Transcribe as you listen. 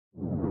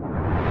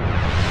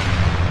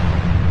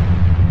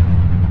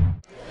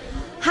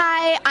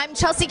Hi, I'm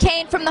Chelsea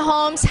Kane from the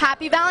Holmes.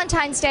 Happy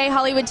Valentine's Day,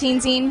 Hollywood Teen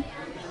Zine.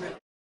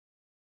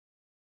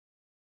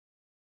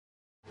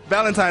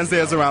 Valentine's Day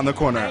is around the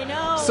corner. I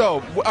know.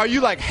 So, are you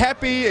like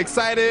happy,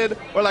 excited,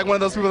 or like one of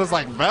those people that's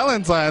like,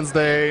 Valentine's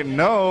Day?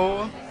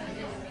 No.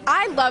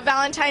 I love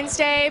Valentine's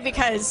Day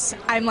because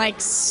I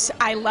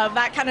love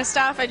that kind of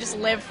stuff. I just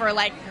live for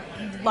like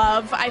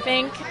love, I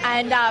think.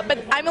 And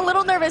but I'm a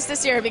little nervous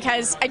this year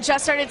because I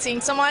just started seeing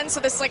someone, so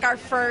this is like our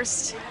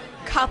first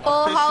couple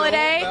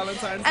holiday,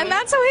 Valentine's Day? and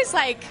that's always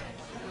like.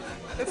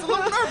 It's a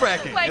little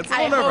nerve-wracking. Like,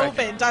 I hope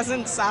it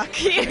doesn't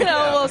suck. You know,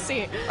 Yeah. We'll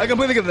see. I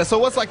completely get that. So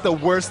what's like the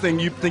worst thing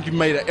you think you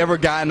may have ever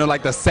gotten, or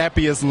like the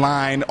sappiest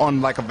line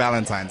on like a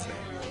Valentine's Day?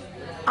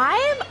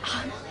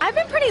 I've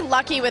been pretty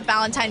lucky with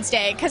Valentine's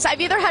Day because I've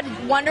either had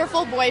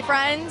wonderful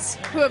boyfriends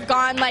who have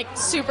gone like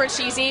super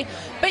cheesy,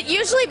 but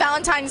usually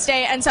Valentine's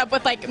Day ends up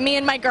with like me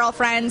and my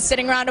girlfriend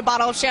sitting around a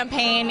bottle of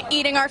champagne,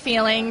 eating our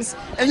feelings.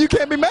 And you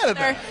can't be mad at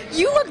that.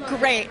 You look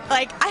great.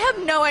 Like, I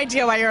have no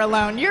idea why you're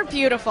alone. You're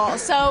beautiful.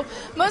 So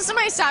most of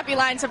my sappy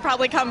lines have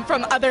probably come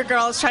from other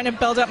girls trying to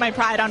build up my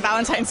pride on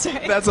Valentine's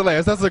Day. That's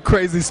hilarious. That's a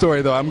crazy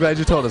story though. I'm glad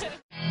you told us.